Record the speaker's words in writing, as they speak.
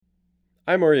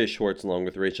I'm Arya Schwartz along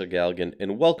with Rachel Galligan,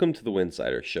 and welcome to the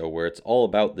Winsider Show, where it's all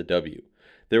about the W.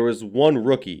 There was one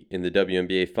rookie in the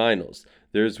WNBA Finals.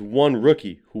 There's one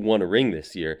rookie who won a ring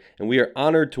this year, and we are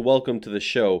honored to welcome to the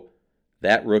show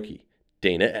that rookie,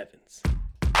 Dana Evans.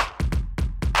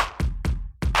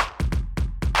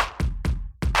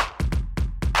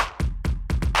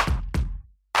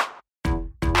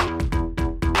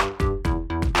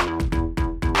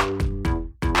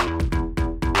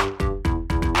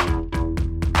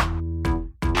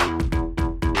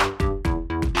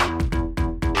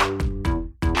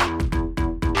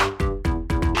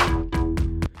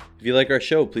 If you like our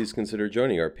show, please consider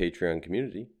joining our Patreon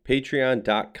community,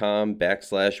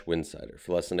 patreon.com/Winsider.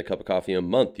 For less than a cup of coffee a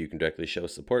month, you can directly show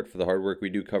support for the hard work we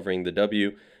do covering the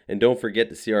W. And don't forget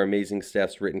to see our amazing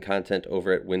staff's written content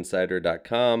over at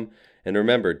winsider.com. And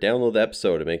remember, download the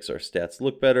episode. It makes our stats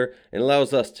look better and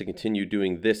allows us to continue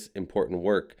doing this important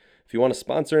work. If you want to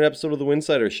sponsor an episode of the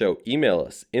Winsider Show, email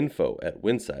us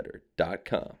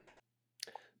info@winsider.com.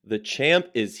 The champ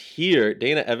is here.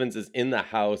 Dana Evans is in the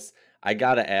house. I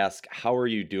gotta ask, how are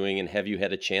you doing, and have you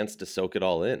had a chance to soak it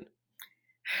all in?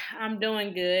 I'm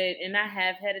doing good, and I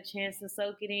have had a chance to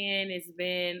soak it in. It's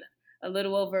been a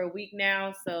little over a week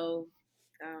now, so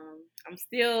I'm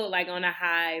still like on a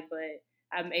high, but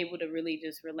I'm able to really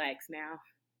just relax now.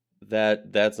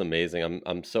 That's amazing.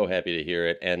 I'm so happy to hear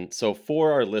it. And so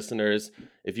for our listeners,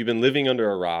 if you've been living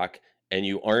under a rock and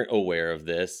you aren't aware of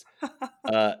this,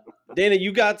 uh, Dana,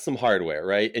 you got some hardware,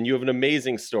 right? And you have an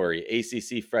amazing story.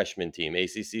 ACC freshman team,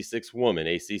 ACC six woman,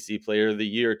 ACC player of the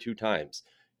year 2 times,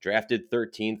 drafted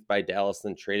 13th by Dallas,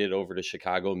 then traded over to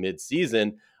Chicago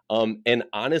mid-season. And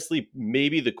honestly,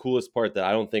 maybe the coolest part that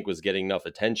I don't think was getting enough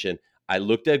attention, I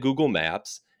looked at Google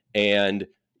Maps and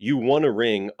you won a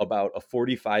ring about a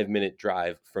 45-minute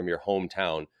drive from your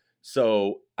hometown.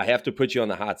 So I have to put you on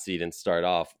the hot seat and start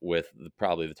off with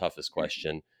probably the toughest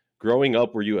question. Growing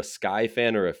up, were you a Sky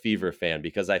fan or a Fever fan?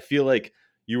 Because I feel like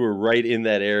you were right in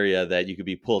that area that you could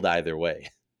be pulled either way.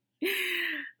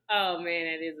 Oh man,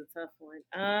 that is a tough one.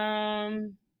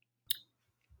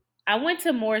 I went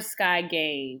to more Sky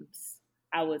games,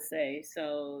 I would say.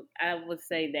 So I would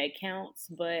say that counts,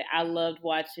 but I loved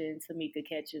watching Tamika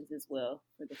Catchings as well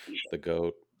for the Fever. The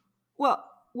GOAT.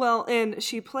 Well, and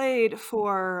she played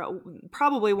for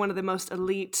probably one of the most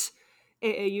elite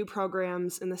AAU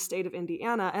programs in the state of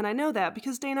Indiana. And I know that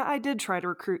because, Dana, I did try to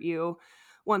recruit you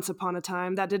once upon a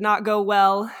time. That did not go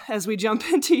well as we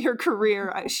jump into your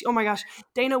career. Oh my gosh,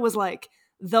 Dana was like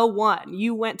the one.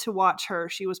 You went to watch her.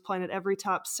 She was playing at every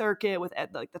top circuit with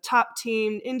like the top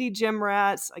team, Indy Gym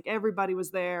Rats. Like everybody was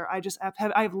there.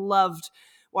 I've loved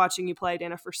watching you play,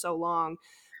 Dana, for so long.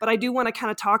 But I do want to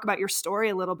kind of talk about your story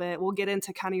a little bit. We'll get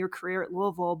into kind of your career at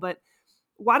Louisville, but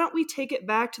why don't we take it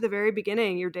back to the very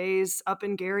beginning, your days up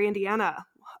in Gary, Indiana?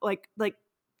 Like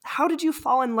how did you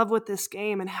fall in love with this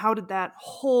game, and how did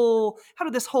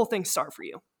this whole thing start for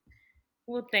you?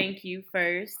 Well, thank you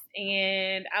first.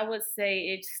 And I would say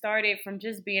it started from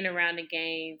just being around the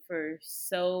game for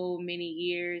so many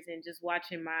years and just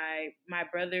watching my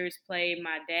brothers play.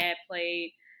 My dad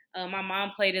played. My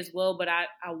mom played as well, but I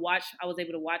was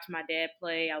able to watch my dad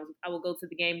play. I would go to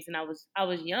the games, and I was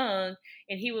young,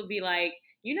 and he would be like,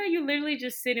 you literally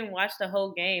just sit and watch the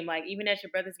whole game. Like even at your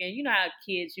brother's game, you know how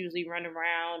kids usually run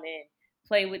around and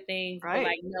play with things, but Right.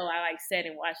 like no, I like sat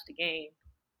and watched the game.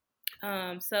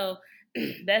 So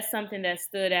that's something that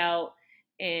stood out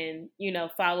and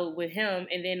followed with him.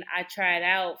 And then I tried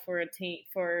out for a team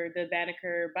for the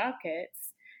Banneker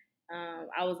Bobcats.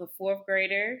 I was a fourth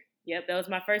grader. Yep, that was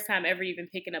my first time ever even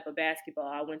picking up a basketball.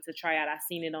 I went to try out. I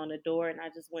seen it on the door and I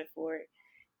just went for it.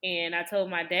 And I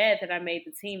told my dad that I made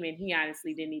the team, and he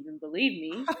honestly didn't even believe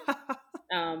me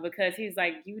because he's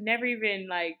like, "You never even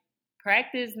like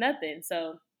practice nothing."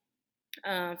 So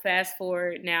fast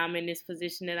forward, now I'm in this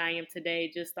position that I am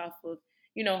today, just off of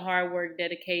hard work,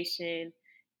 dedication,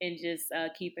 and just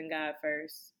keeping God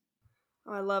first.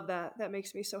 Oh, I love that. That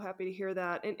makes me so happy to hear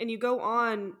that. And you go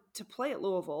on to play at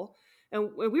Louisville.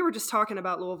 And we were just talking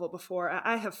about Louisville before.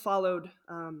 I have followed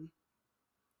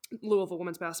Louisville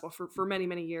women's basketball for many,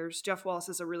 many years. Jeff Wallace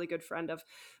is a really good friend of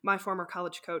my former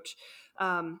college coach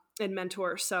and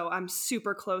mentor. So I'm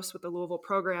super close with the Louisville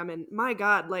program. And my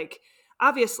God, like,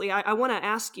 obviously, I want to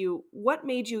ask you, what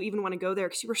made you even want to go there?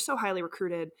 Because you were so highly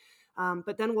recruited.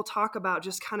 But then we'll talk about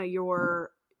just kind of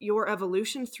your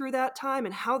evolution through that time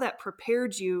and how that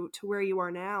prepared you to where you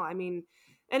are now. I mean,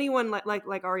 anyone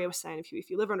like Aria was saying, if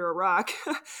you live under a rock,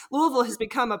 Louisville has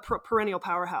become a perennial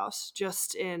powerhouse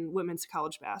just in women's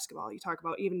college basketball. You talk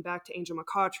about even back to Angel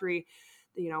McCautry,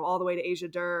 all the way to Asia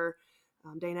Durr.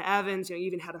 Dana Evans, you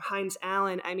even had Heinz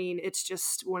Allen. I mean, it's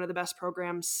just one of the best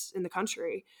programs in the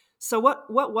country. So what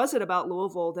was it about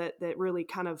Louisville that really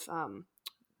kind of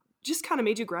just kind of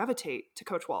made you gravitate to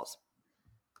Coach Walz?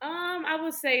 I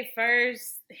would say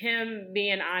first him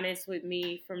being honest with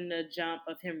me from the jump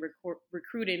of him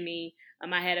recruiting me.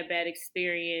 I had a bad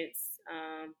experience,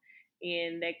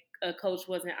 and that a coach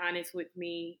wasn't honest with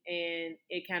me, and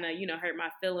it kind of hurt my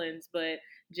feelings. But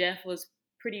Jeff was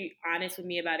pretty honest with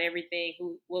me about everything,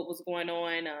 what was going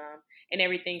on, and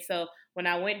everything. So when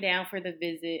I went down for the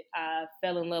visit, I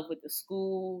fell in love with the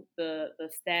school, the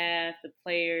staff, the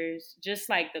players, just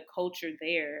like the culture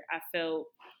there. I felt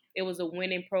it was a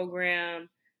winning program,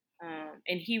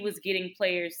 and he was getting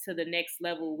players to the next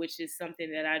level, which is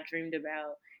something that I dreamed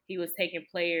about. He was taking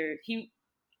players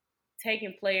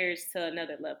to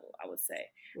another level, I would say,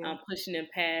 Yeah. pushing them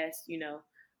past,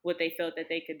 what they felt that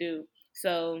they could do.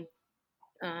 So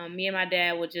me and my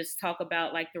dad would just talk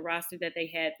about like the roster that they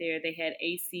had there. They had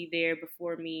AC there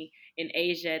before me and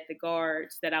Asia at the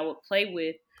guards that I would play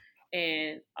with.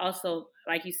 And also,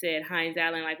 like you said, Heinz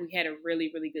Allen, like we had a really,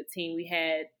 really good team. We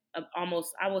had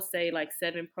almost, I would say, like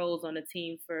 7 pros on the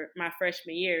team for my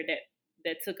freshman year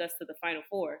that took us to the Final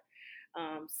Four.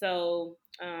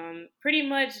 Pretty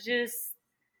much just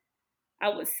I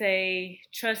would say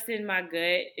trusting my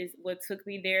gut is what took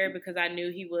me there because I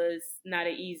knew he was not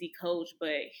an easy coach, but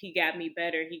he got me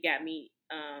better. He got me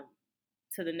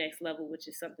to the next level, which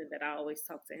is something that I always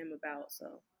talk to him about.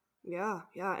 So. Yeah,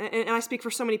 yeah. And I speak for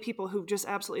so many people who've just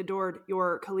absolutely adored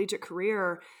your collegiate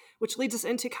career, which leads us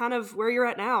into kind of where you're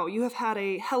at now. You have had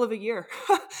a hell of a year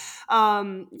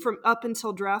from up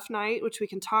until draft night, which we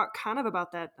can talk kind of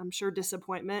about that, I'm sure,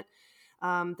 disappointment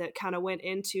that kind of went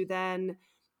into then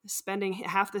spending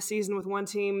half the season with one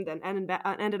team, then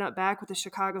ended up back with the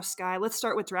Chicago Sky. Let's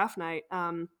start with draft night.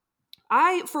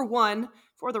 I, for one,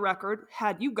 for the record,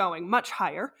 had you going much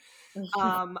higher.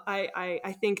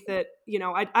 I think that,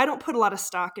 I don't put a lot of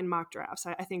stock in mock drafts.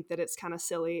 I think that it's kind of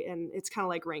silly and it's kind of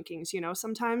like rankings,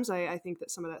 sometimes I think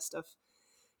that some of that stuff,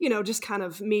 just kind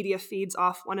of media feeds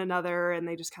off one another and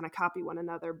they just kind of copy one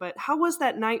another. But how was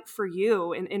that night for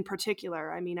you in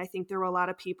particular? I mean, I think there were a lot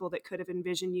of people that could have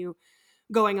envisioned you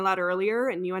going a lot earlier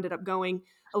and you ended up going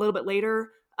a little bit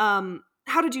later.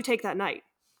 How did you take that night?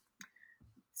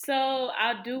 So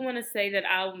I do want to say that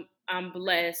I'm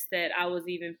blessed that I was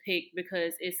even picked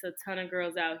because it's a ton of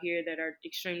girls out here that are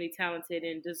extremely talented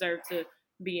and deserve to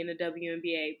be in the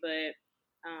WNBA.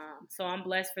 But so I'm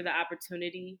blessed for the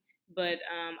opportunity. But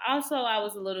also I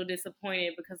was a little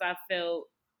disappointed because I felt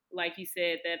like you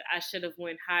said that I should have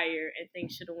went higher and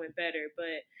things should have went better.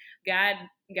 But God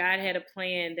had a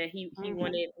plan that He Mm-hmm.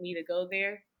 wanted me to go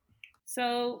there.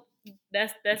 So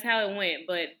that's how it went.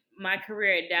 But my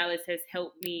career at Dallas has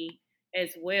helped me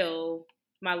as well.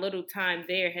 My little time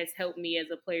there has helped me as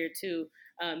a player too,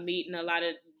 meeting a lot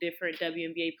of different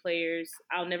WNBA players.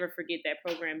 I'll never forget that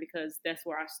program because that's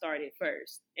where I started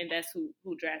first, and that's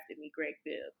who drafted me, Greg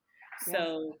Bibb. Yeah.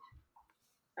 So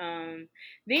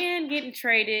then getting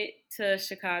traded to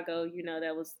Chicago,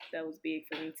 that was big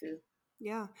for me too.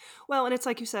 Yeah. Well, and it's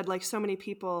like you said, like so many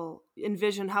people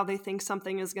envision how they think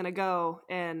something is going to go,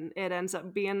 and it ends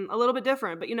up being a little bit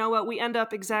different. But you know what? We end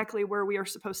up exactly where we are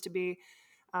supposed to be.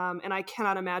 And I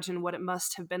cannot imagine what it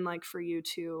must have been like for you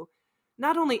to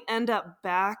not only end up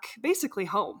back basically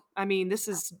home. I mean, this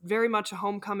is very much a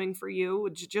homecoming for you,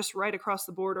 just right across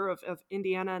the border of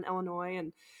Indiana and Illinois.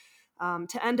 And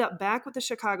to end up back with the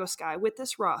Chicago Sky with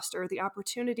this roster, the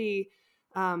opportunity.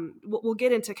 We'll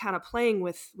get into kind of playing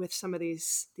with some of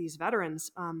these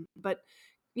veterans, but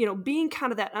being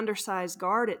kind of that undersized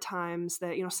guard at times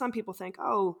that some people think,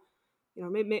 oh,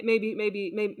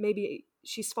 maybe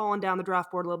she's fallen down the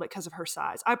draft board a little bit because of her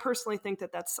size. I personally think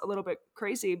that that's a little bit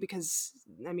crazy because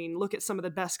I mean, look at some of the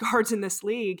best guards in this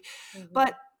league. Mm-hmm.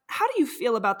 But how do you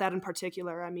feel about that in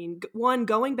particular? I mean, one,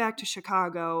 going back to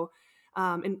Chicago.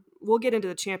 And we'll get into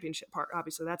the championship part.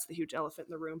 Obviously, that's the huge elephant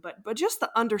in the room. But just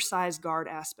the undersized guard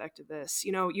aspect of this,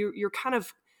 you're kind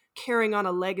of carrying on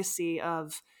a legacy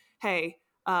of, hey,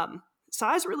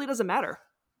 size really doesn't matter.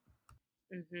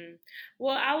 Mm-hmm.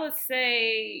 Well, I would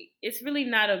say it's really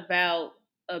not about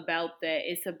that.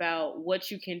 It's about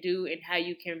what you can do and how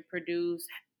you can produce.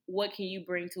 What can you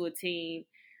bring to a team?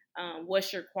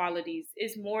 What's your qualities?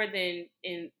 It's more than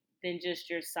just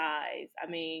your size. I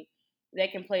mean,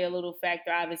 that can play a little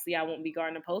factor. Obviously, I won't be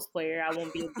guarding a post player. I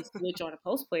won't be able to switch on a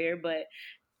post player, but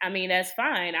I mean, that's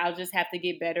fine. I'll just have to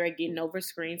get better at getting over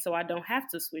screens so I don't have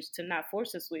to switch, to not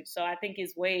force a switch. So I think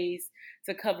it's ways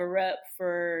to cover up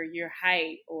for your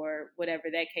height or whatever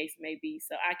that case may be.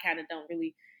 So I kind of don't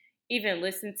really even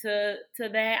listen to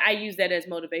that, I use that as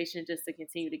motivation just to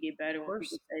continue to get better Of when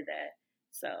people course. say that.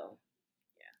 So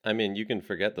I mean, you can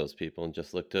forget those people and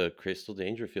just look to Crystal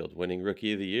Dangerfield winning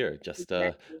Rookie of the Year just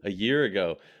exactly. a year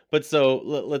ago. But so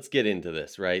let's get into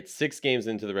this, right? 6 games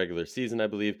into the regular season, I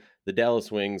believe the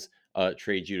Dallas Wings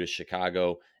trade you to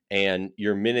Chicago, and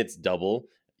your minutes double.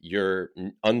 Your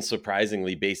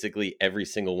unsurprisingly, basically every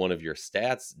single one of your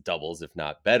stats doubles, if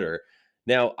not better.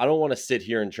 Now, I don't want to sit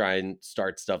here and try and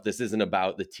start stuff. This isn't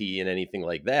about the T and anything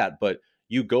like that, but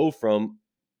you go from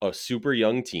a super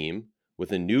young team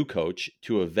with a new coach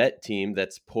to a vet team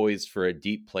that's poised for a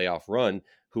deep playoff run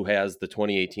who has the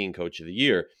 2018 Coach of the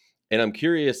Year. And I'm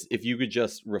curious if you could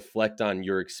just reflect on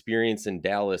your experience in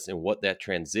Dallas and what that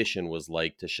transition was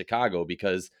like to Chicago,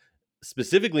 because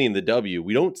specifically in the W,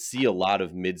 we don't see a lot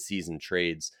of midseason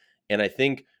trades. And I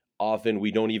think often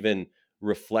we don't even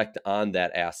reflect on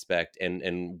that aspect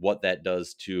and what that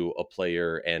does to a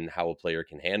player and how a player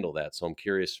can handle that. So I'm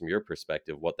curious from your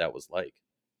perspective what that was like.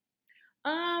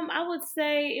 I would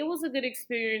say it was a good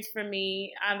experience for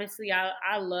me. Obviously,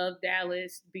 I love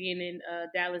Dallas. Being in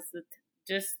Dallas,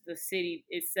 just the city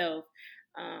itself.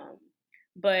 Um,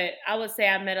 but I would say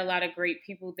I met a lot of great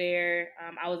people there.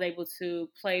 I was able to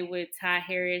play with Ty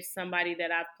Harris, somebody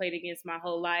that I've played against my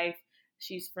whole life.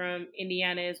 She's from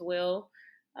Indiana as well.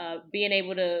 Being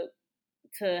able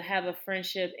to have a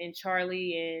friendship in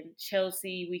Charlie and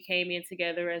Chelsea, we came in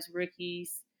together as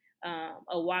rookies.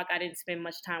 A walk, I didn't spend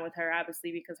much time with her,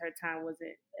 obviously, because her time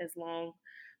wasn't as long.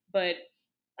 But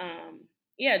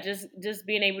yeah, just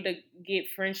being able to get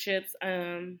friendships,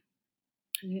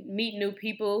 meet new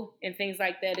people, and things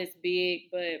like that is big.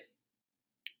 But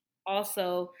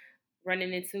also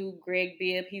running into Greg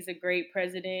Bibb, he's a great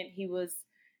president.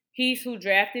 He's who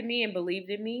drafted me and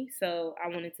believed in me, so I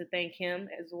wanted to thank him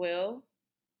as well.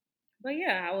 But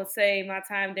yeah, I would say my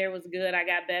time there was good. I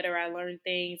got better. I learned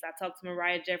things. I talked to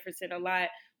Mariah Jefferson a lot,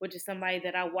 which is somebody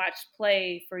that I watched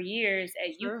play for years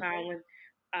at Sure.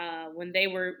 UConn when they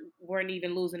weren't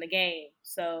even losing a game.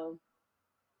 So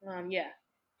yeah,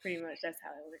 pretty much that's how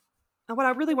it worked. And what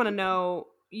I really want to know,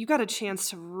 you got a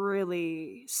chance to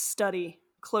really study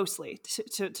closely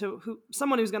to who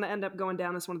someone who's going to end up going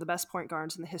down as one of the best point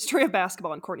guards in the history of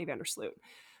basketball, and Courtney Vandersloot.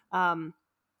 Um,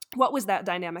 what was that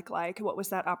dynamic like? What was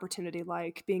that opportunity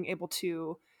like? Being able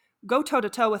to go toe to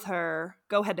toe with her,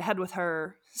 go head to head with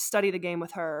her, study the game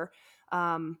with her,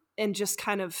 and just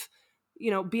kind of,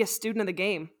 be a student of the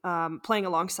game, playing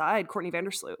alongside Courtney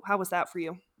Vandersloot. How was that for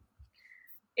you?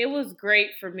 It was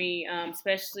great for me,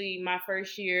 especially my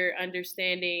first year,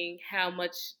 understanding how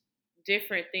much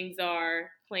different things are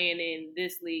playing in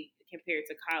this league compared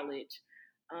to college.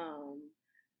 Um,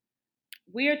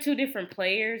 we are two different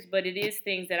players, but it is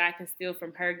things that I can steal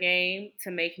from her game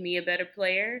to make me a better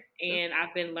player. Sure. And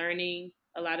I've been learning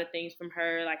a lot of things from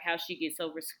her, like how she gets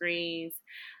over screens,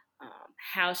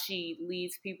 how she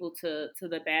leads people to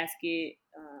the basket,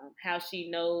 how she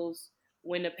knows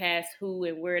when to pass who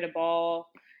and where the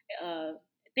ball. Uh,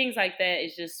 Things like that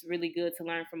is just really good to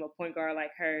learn from a point guard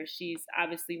like her. She's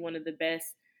obviously one of the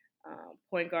best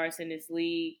point guards in this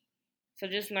league. So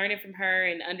just learning from her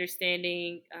and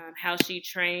understanding how she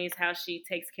trains, how she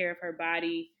takes care of her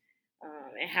body,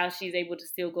 and how she's able to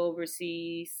still go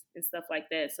overseas and stuff like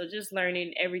that. So just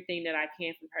learning everything that I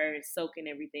can from her and soaking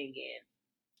everything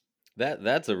in.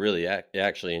 That's a really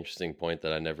actually interesting point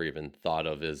that I never even thought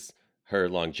of is her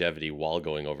longevity while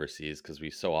going overseas, because we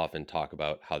so often talk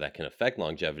about how that can affect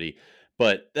longevity,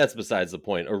 but that's besides the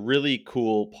point. A really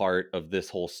cool part of this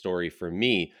whole story for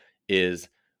me is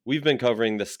we've been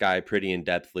covering the Sky pretty in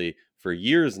depthly for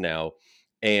years now.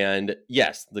 And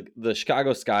yes, the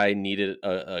Chicago Sky needed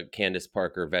a Candace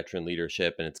Parker veteran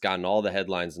leadership, and it's gotten all the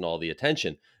headlines and all the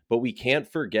attention. But we can't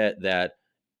forget that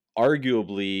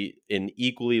arguably an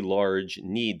equally large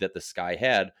need that the Sky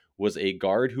had was a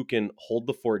guard who can hold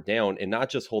the fort down, and not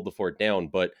just hold the fort down,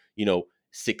 but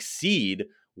succeed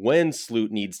when Sloot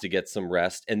needs to get some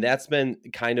rest. And that's been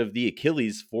kind of the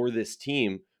Achilles for this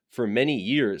team for many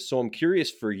years. So I'm curious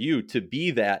for you to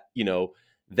be that,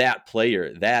 that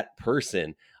player, that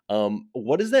person.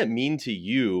 What does that mean to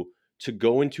you to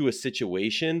go into a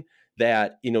situation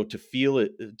that, to feel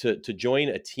it, to join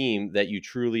a team that you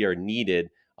truly are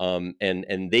needed,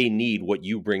 and they need what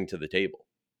you bring to the table?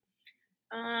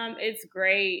 It's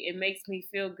great. It makes me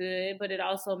feel good, but it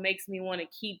also makes me want to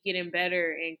keep getting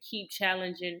better and keep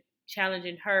challenging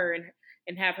her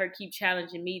and have her keep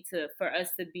challenging me to for us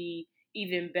to be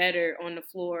even better on the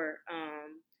floor.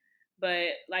 But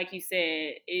like you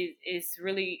said, it's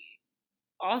really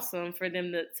awesome for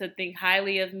them to think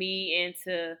highly of me and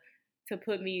to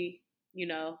put me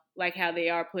like how they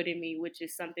are putting me, which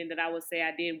is something that I would say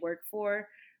I did work for.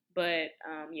 But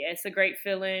yeah, it's a great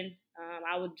feeling.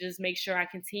 I would just make sure I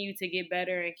continue to get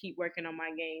better and keep working on my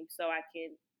game so I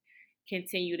can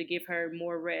continue to give her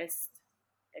more rest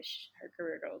as her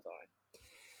career goes on.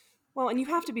 Well, and you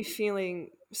have to be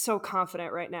feeling so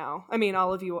confident right now. I mean,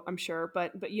 all of you, I'm sure,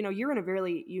 but you're in a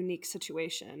really unique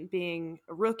situation, being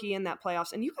a rookie in that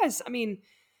playoffs, and you guys. I mean,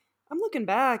 I'm looking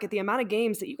back at the amount of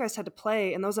games that you guys had to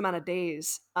play in those amount of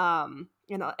days. And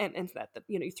that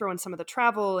you throw in some of the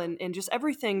travel and just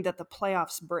everything that the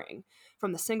playoffs bring,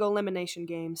 from the single elimination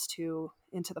games to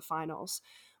into the finals.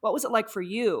 What was it like for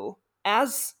you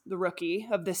as the rookie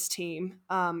of this team,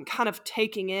 kind of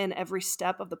taking in every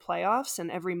step of the playoffs and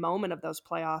every moment of those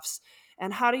playoffs?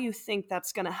 And how do you think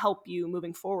that's going to help you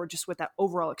moving forward, just with that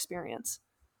overall experience?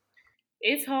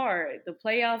 It's hard. The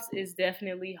playoffs is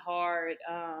definitely hard.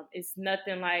 It's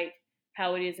nothing like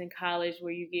how it is in college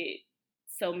where you get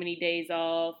so many days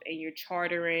off and you're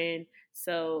chartering.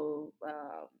 So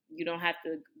you don't have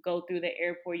to go through the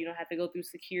airport, you don't have to go through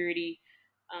security.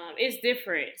 It's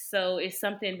different. So it's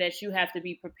something that you have to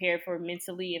be prepared for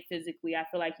mentally and physically. I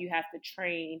feel like you have to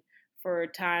train for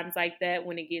times like that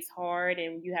when it gets hard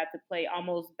and you have to play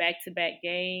almost back to back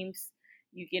games.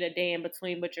 You get a day in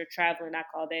between, but you're traveling. I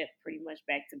call that pretty much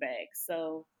back to back.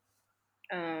 So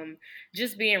um,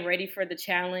 just being ready for the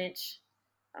challenge,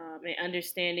 and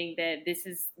understanding that this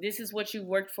is what you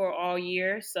worked for all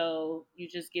year. So you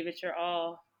just give it your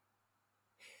all.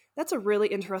 That's a really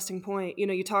interesting point.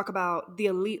 You talk about the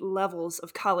elite levels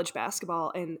of college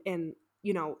basketball and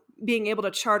being able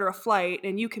to charter a flight,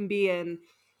 and you can be in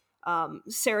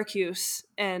Syracuse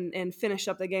and finish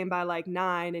up the game by like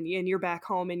 9, and you're back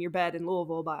home in your bed in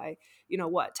Louisville by,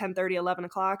 what, 10:30, 11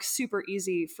 o'clock. Super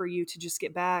easy for you to just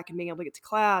get back and being able to get to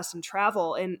class and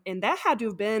travel. And that had to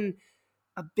have been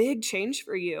a big change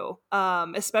for you,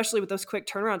 especially with those quick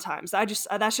turnaround times.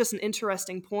 That's just an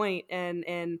interesting point,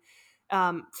 and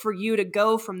for you to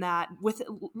go from that with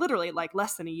literally like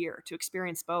less than a year to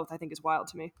experience both, I think is wild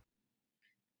to me.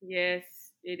 Yes,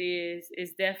 it is.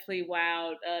 It's definitely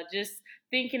wild. Just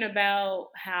thinking about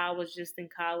how I was just in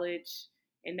college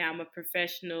and now I'm a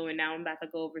professional and now I'm about to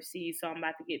go overseas. So I'm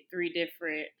about to get three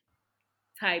different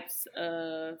types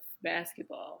of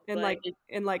basketball. In But like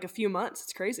in like a few months,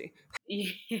 it's crazy.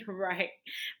 yeah, right.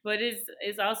 But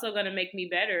it's also gonna make me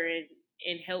better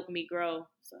and help me grow.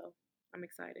 So I'm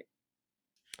excited.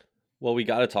 Well, we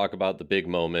got to talk about the big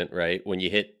moment, right? When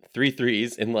you hit three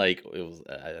threes in like it was,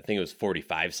 I think it was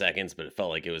 45 seconds, but it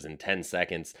felt like it was in 10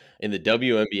 seconds in the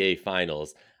WNBA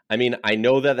finals. I mean, I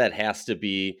know that that has to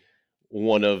be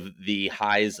one of the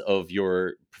highs of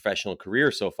your professional career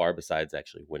so far, besides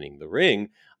actually winning the ring.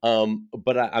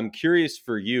 But I'm curious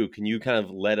for you. Can you kind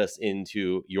of let us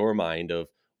into your mind of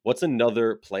what's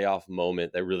another playoff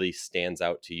moment that really stands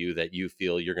out to you that you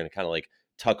feel you're going to kind of like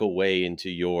tuck away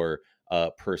into your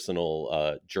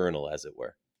personal journal, as it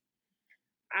were?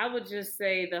 I would just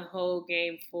say the whole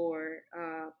game four.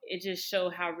 It just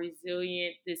showed how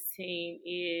resilient this team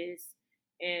is,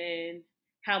 and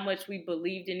how much we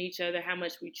believed in each other, how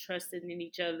much we trusted in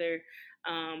each other.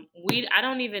 I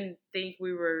don't even think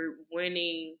we were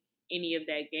winning any of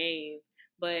that game,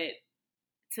 but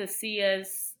to see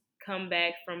us come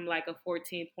back from like a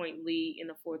 14-point lead in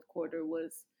the fourth quarter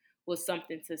was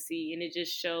something to see, and it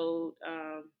just showed.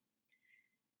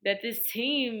 That this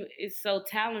team is so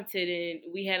talented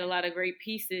and we had a lot of great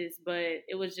pieces, but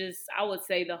it was just, I would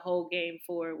say the whole game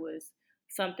four was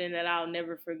something that I'll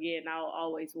never forget and I'll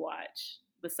always watch,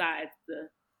 besides the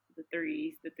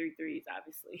threes, the three threes,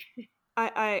 obviously.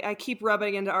 I keep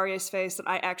rubbing into Arya's face that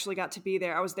I actually got to be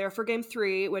there. I was there for game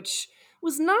 3, which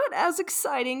was not as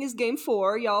exciting as game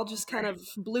 4. Y'all just kind of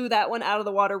blew that one out of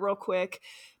the water real quick.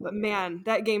 But man,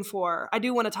 that game 4, I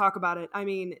do want to talk about it. I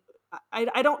mean,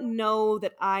 I don't know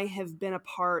that I have been a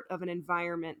part of an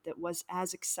environment that was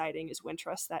as exciting as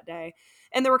Wintrust that day.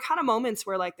 And there were kind of moments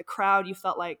where, like, the crowd, you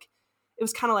felt like it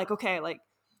was kind of like, okay, like,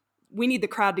 we need the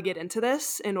crowd to get into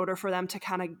this in order for them to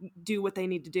kind of do what they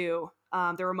need to do.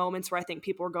 There were moments where I think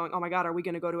people were going, "Oh my God, are we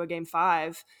going to go to a game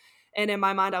 5?" And in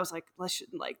my mind, I was like,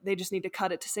 they just need to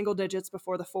cut it to single digits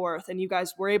before the fourth." And you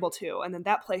guys were able to. And then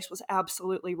that place was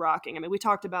absolutely rocking. I mean, we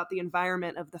talked about the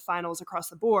environment of the finals across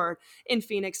the board in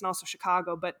Phoenix and also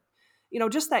Chicago, but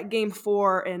just that game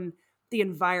 4 and the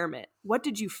environment. What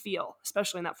did you feel,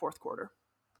 especially in that fourth quarter?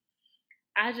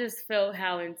 I just felt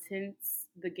how intense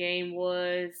the game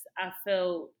was. I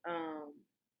felt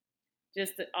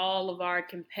just all of our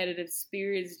competitive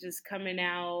spirits just coming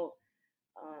out,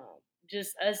 um,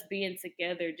 just us being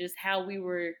together, just how we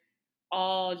were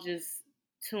all just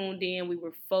tuned in. We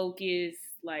were focused.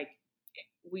 Like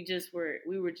we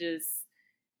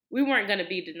weren't going to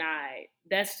be denied.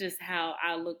 That's just how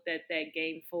I looked at that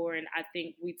game four. And I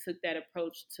think we took that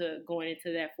approach to going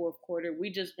into that fourth quarter. We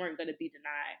just weren't going to be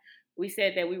denied. We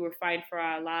said that we were fighting for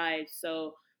our lives.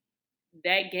 So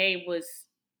that game was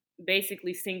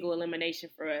basically single elimination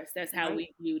for us. That's how Right.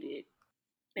 we viewed it.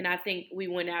 And I think we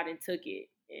went out and took it,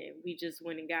 and we just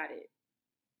went and got it.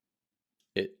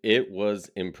 It was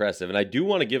impressive. And I do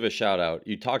want to give a shout out.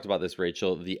 You talked about this,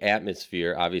 Rachel, the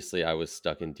atmosphere. Obviously, I was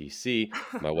stuck in DC.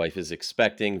 My wife is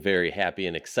expecting, very happy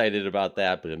and excited about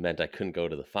that, but it meant I couldn't go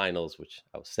to the finals, which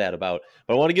I was sad about.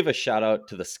 But I want to give a shout out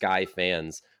to the Sky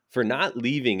fans for not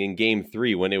leaving in game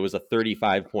 3 when it was a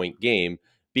 35-point game,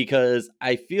 because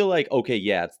I feel like, okay,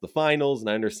 yeah, it's the finals and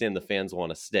I understand the fans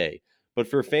want to stay, but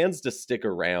for fans to stick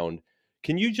around,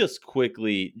 can you just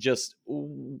quickly just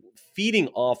feeding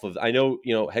off of, I know,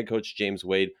 head coach James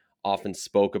Wade often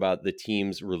spoke about the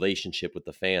team's relationship with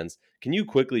the fans. Can you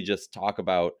quickly just talk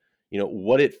about,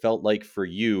 what it felt like for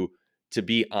you to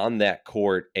be on that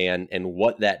court and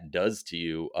what that does to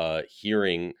you,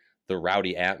 hearing the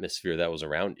rowdy atmosphere that was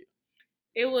around you?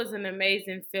 It was an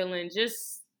amazing feeling,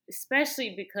 just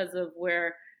especially because of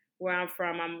where I'm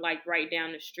from. I'm like right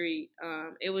down the street.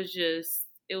 It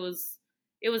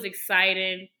was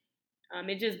exciting.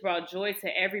 It just brought joy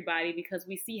to everybody because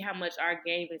we see how much our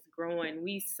game is growing.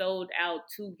 We sold out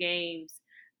 2 games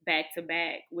back to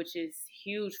back, which is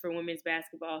huge for women's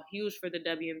basketball, huge for the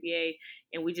WNBA,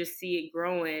 and we just see it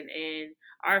growing. And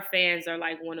our fans are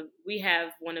like we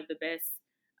have one of the best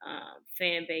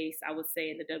fan base, I would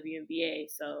say, in the WNBA.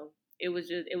 So it was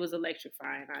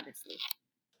electrifying, honestly.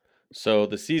 So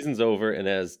the season's over, and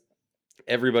as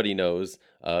everybody knows,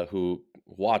 who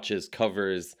watches,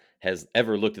 covers, has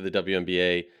ever looked at the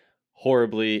WNBA,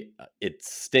 horribly, it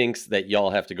stinks that y'all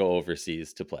have to go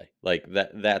overseas to play. Like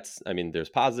that's, I mean, there's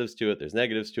positives to it, there's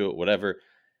negatives to it, whatever.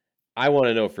 I want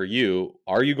to know for you,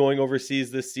 are you going overseas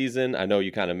this season? I know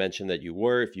you kind of mentioned that you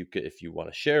were. If you want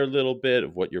to share a little bit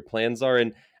of what your plans are,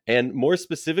 and more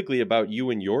specifically about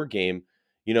you and your game,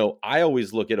 I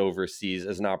always look at overseas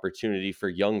as an opportunity for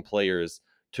young players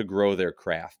to grow their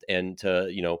craft and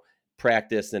to,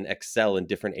 practice and excel in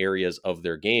different areas of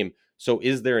their game. So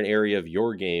is there an area of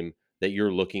your game that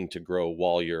you're looking to grow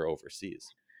while you're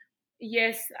overseas?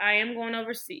 Yes, I am going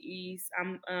overseas.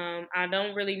 I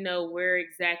don't really know where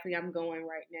exactly I'm going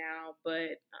right now,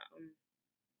 but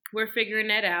we're figuring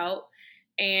that out.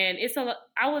 And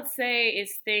I would say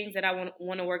it's things that I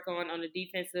want to work on the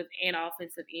defensive and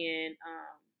offensive end.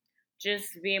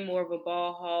 Just being more of a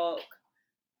ball hawk,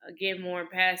 getting more in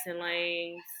passing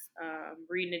lanes,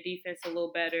 reading the defense a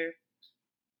little better.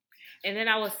 And then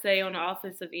I would say on the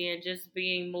offensive end, just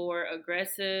being more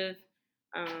aggressive,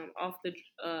 off of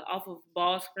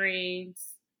ball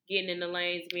screens, getting in the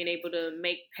lanes, being able to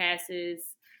make passes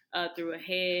through a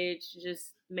hedge,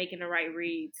 just making the right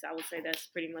reads. I would say that's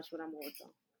pretty much what I'm working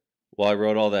on. Well, I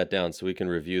wrote all that down so we can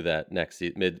review that next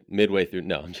midway through.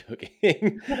 No, I'm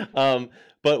joking.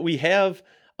 But we have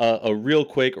a real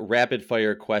quick rapid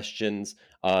fire questions,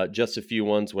 just a few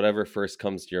ones, whatever first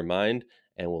comes to your mind,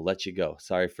 and we'll let you go.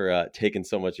 Sorry for taking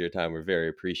so much of your time. We're very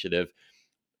appreciative.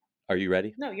 Are you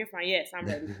ready? No, you're fine. Yes, I'm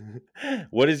ready.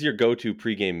 What is your go-to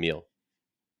pregame meal?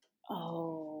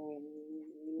 Oh,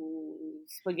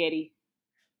 spaghetti.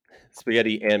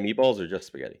 Spaghetti and meatballs, or just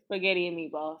spaghetti? Spaghetti and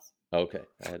meatballs. Okay,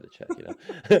 I had to check.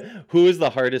 Who is the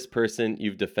hardest person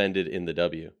you've defended in the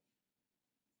W?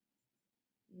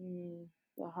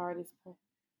 The hardest part.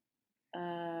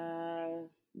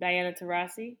 Diana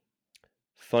Taurasi.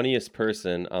 Funniest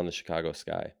person on the Chicago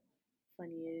Sky?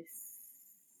 Funniest.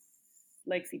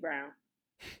 Lexi Brown.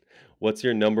 What's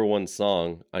your number one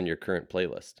song on your current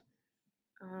playlist?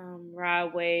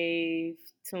 Rod Wave,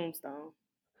 Tombstone.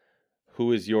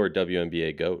 Who is your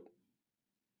WNBA GOAT?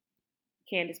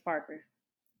 Candace Parker.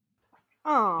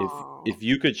 Oh. If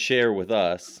you could share with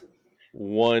us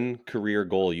one career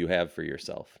goal you have for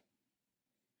yourself.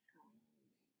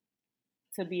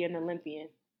 To be an Olympian.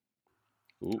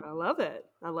 Ooh. I love it.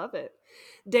 I love it.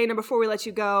 Dana, before we let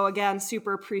you go, again,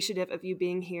 super appreciative of you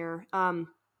being here.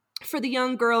 For the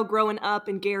young girl growing up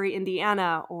in Gary,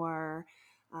 Indiana, or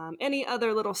any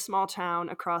other little small town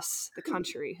across the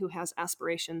country who has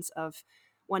aspirations of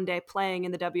one day playing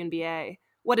in the WNBA,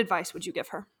 what advice would you give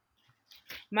her?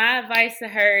 My advice to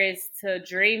her is to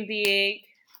dream big.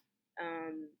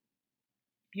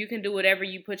 You can do whatever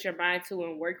you put your mind to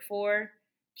and work for.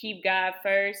 Keep God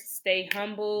first. Stay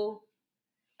humble.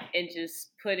 And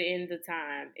just put in the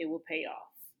time. It will pay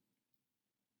off.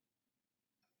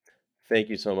 Thank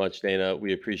you so much, Dana.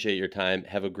 We appreciate your time.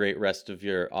 Have a great rest of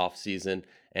your off season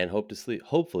and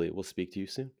hopefully we'll speak to you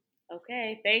soon.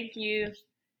 Okay, thank you.